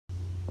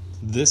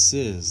This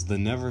is the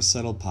Never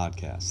Settle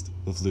Podcast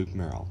with Luke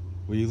Merrill,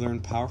 where you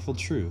learn powerful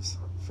truth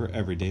for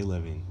everyday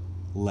living.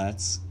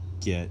 Let's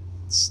get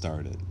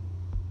started.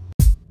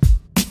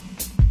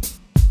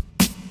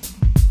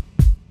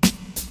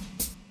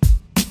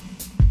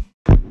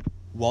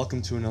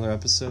 Welcome to another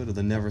episode of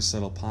the Never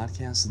Settle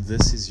Podcast.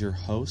 This is your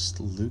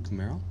host, Luke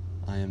Merrill.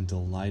 I am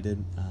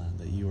delighted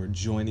that you are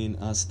joining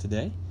us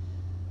today.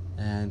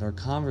 And our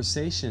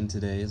conversation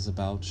today is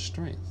about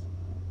strength.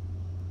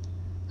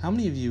 How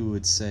many of you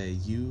would say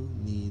you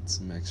need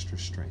some extra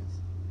strength?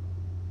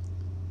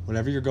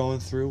 Whatever you're going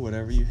through,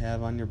 whatever you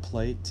have on your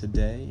plate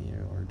today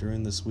or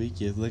during this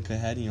week, you look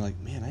ahead and you're like,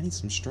 man, I need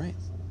some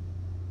strength.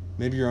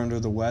 Maybe you're under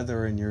the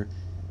weather and you're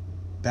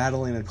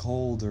battling a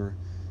cold or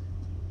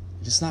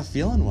you're just not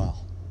feeling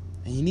well,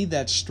 and you need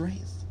that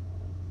strength.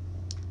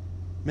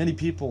 Many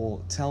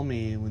people tell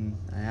me when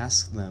I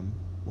ask them,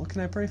 what can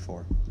I pray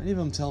for? Many of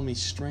them tell me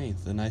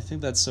strength, and I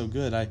think that's so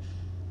good. I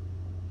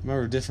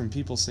remember different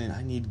people saying,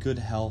 I need good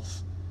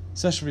health,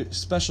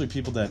 especially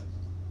people that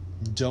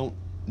don't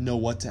know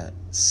what to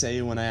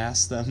say when I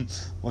ask them,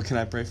 what can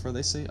I pray for?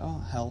 They say,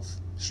 health,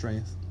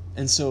 strength.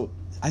 And so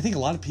I think a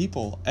lot of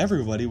people,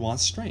 everybody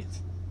wants strength.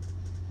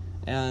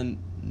 And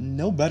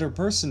no better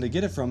person to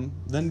get it from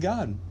than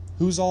God,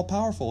 who's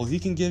all-powerful. He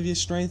can give you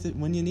strength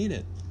when you need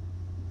it.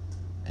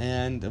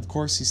 And, of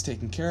course, He's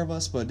taking care of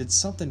us, but it's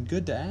something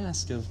good to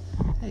ask of,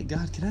 hey,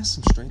 God, can I have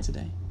some strength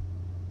today?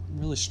 I'm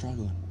really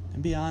struggling.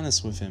 And be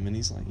honest with Him. And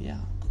He's like, yeah,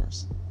 of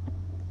course.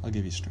 I'll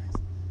give you strength.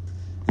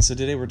 And so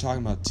today we're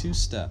talking about 2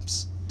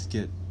 steps to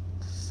get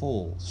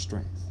full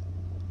strength.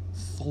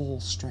 Full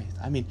strength.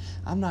 I mean,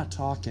 I'm not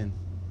talking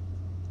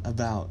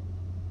about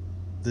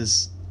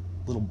this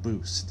little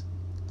boost.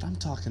 I'm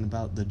talking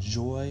about the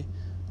joy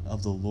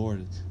of the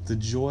Lord, the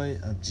joy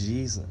of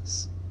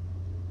Jesus.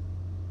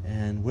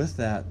 And with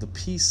that, the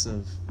peace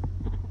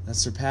that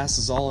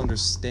surpasses all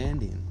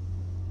understanding,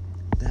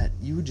 that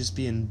you would just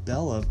be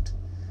enveloped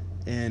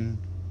in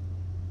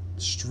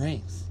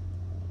strength.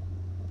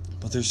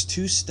 But there's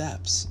 2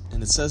 steps,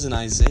 and it says in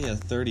Isaiah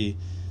 30,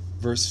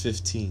 verse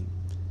 15,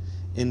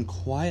 in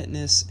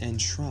quietness and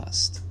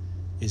trust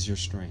is your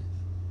strength.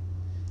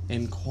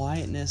 In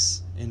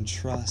quietness and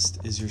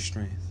trust is your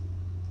strength.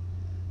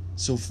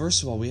 So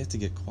first of all, we have to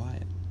get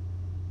quiet.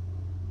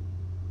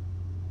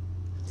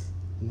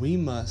 We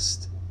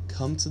must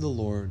come to the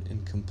Lord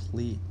in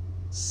complete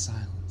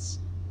silence.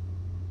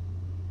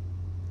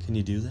 Can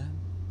you do that?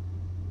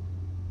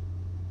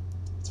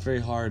 It's very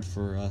hard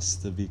for us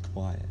to be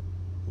quiet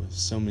with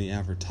so many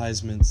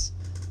advertisements,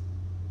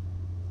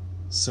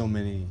 so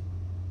many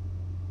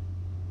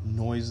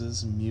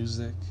noises,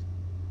 music,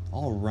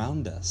 all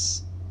around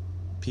us.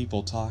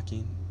 People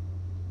talking.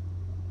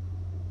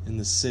 In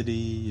the city,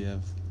 you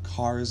have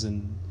cars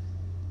and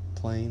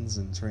planes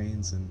and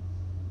trains and,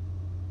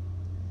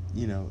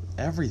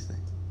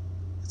 everything.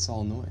 It's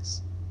all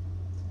noise.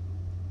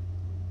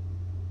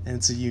 And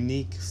it's a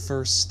unique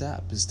first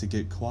step is to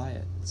get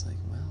quiet. It's like,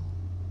 well,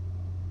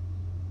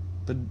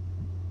 but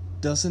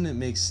doesn't it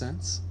make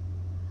sense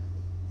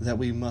that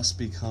we must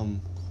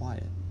become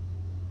quiet?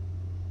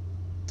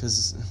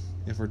 Because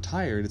if we're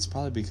tired, it's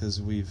probably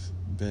because we've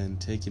been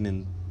taking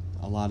in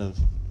a lot of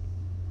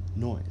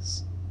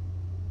noise.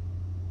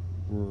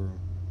 We're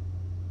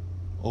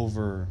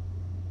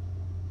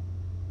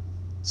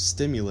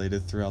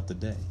overstimulated throughout the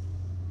day.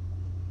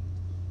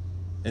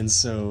 And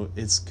so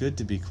it's good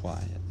to be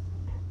quiet.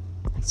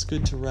 It's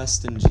good to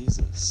rest in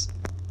Jesus.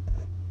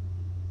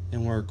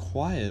 And when we're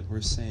quiet, we're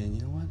saying,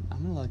 you know what?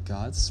 I'm going to let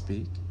God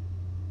speak.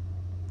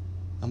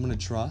 I'm going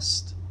to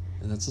trust,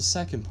 and that's the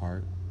second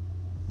part,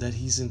 that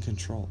He's in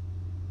control.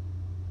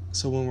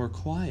 So when we're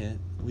quiet,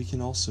 we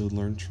can also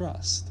learn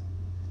trust.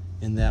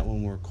 In that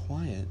when we're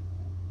quiet,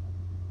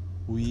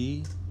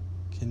 we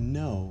can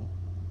know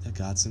that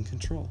God's in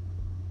control.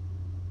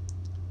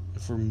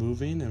 If we're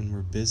moving and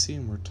we're busy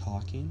and we're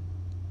talking,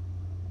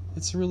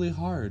 it's really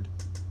hard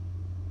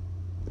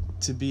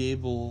to be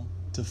able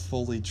to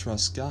fully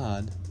trust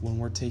God when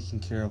we're taking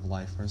care of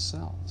life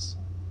ourselves.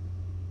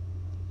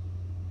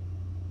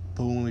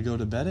 But when we go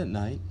to bed at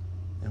night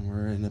and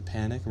we're in a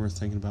panic and we're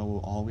thinking about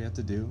all we have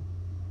to do,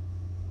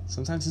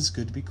 sometimes it's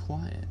good to be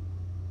quiet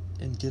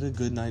and get a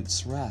good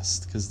night's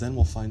rest, because then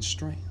we'll find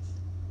strength.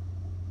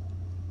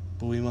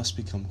 But we must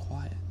become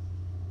quiet.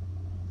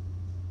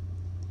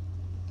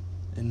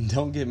 And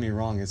don't get me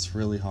wrong, it's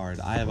really hard.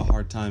 I have a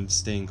hard time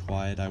staying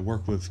quiet. I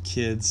work with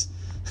kids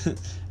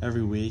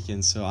every week,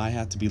 and so I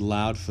have to be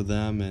loud for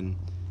them, and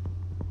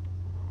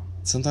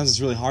sometimes it's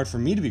really hard for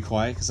me to be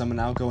quiet because I'm an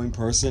outgoing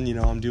person.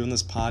 I'm doing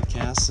this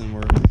podcast, and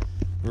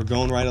we're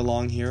going right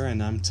along here,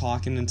 and I'm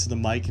talking into the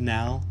mic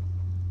now,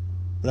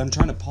 but I'm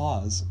trying to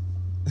pause,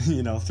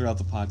 throughout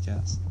the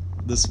podcast,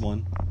 this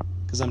one,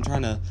 because I'm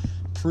trying to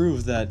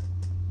prove that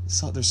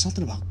there's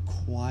something about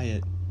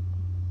quiet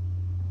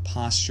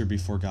posture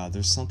before God.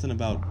 There's something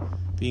about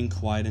being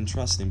quiet and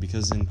trusting,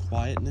 because in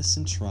quietness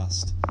and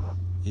trust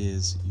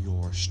is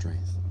your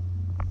strength.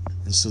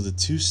 And so the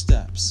 2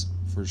 steps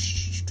for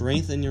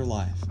strength in your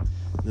life,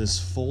 this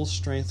full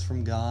strength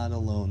from God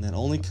alone that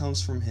only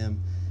comes from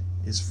Him,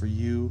 is for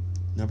you,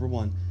 number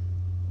one,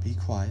 be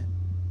quiet.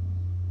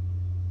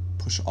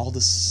 Push all the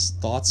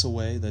thoughts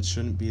away that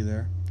shouldn't be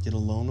there. Get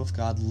alone with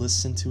God,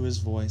 listen to His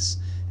voice,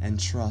 and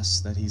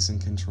trust that He's in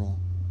control.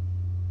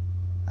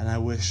 And I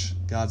wish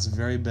God's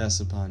very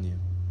best upon you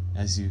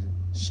as you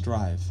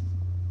strive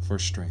for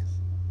strength.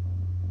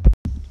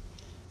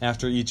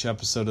 After each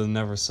episode of the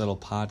Never Settle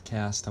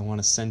podcast, I want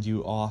to send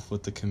you off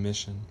with the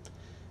commission.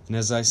 And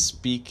as I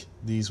speak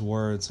these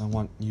words, I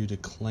want you to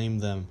claim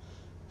them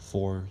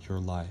for your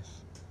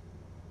life.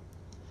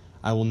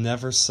 I will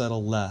never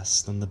settle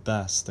less than the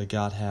best that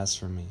God has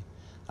for me.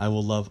 I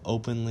will love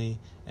openly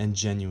and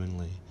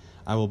genuinely.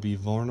 I will be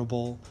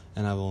vulnerable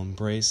and I will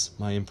embrace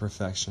my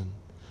imperfection.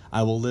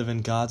 I will live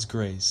in God's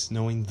grace,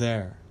 knowing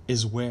there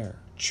is where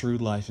true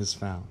life is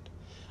found.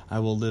 I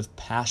will live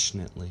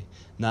passionately,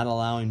 not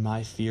allowing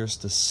my fears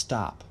to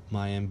stop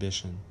my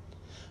ambition.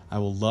 I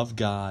will love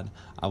God,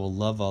 I will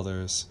love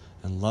others,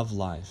 and love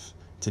life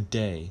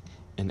today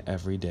and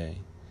every day.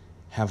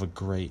 Have a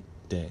great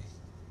day.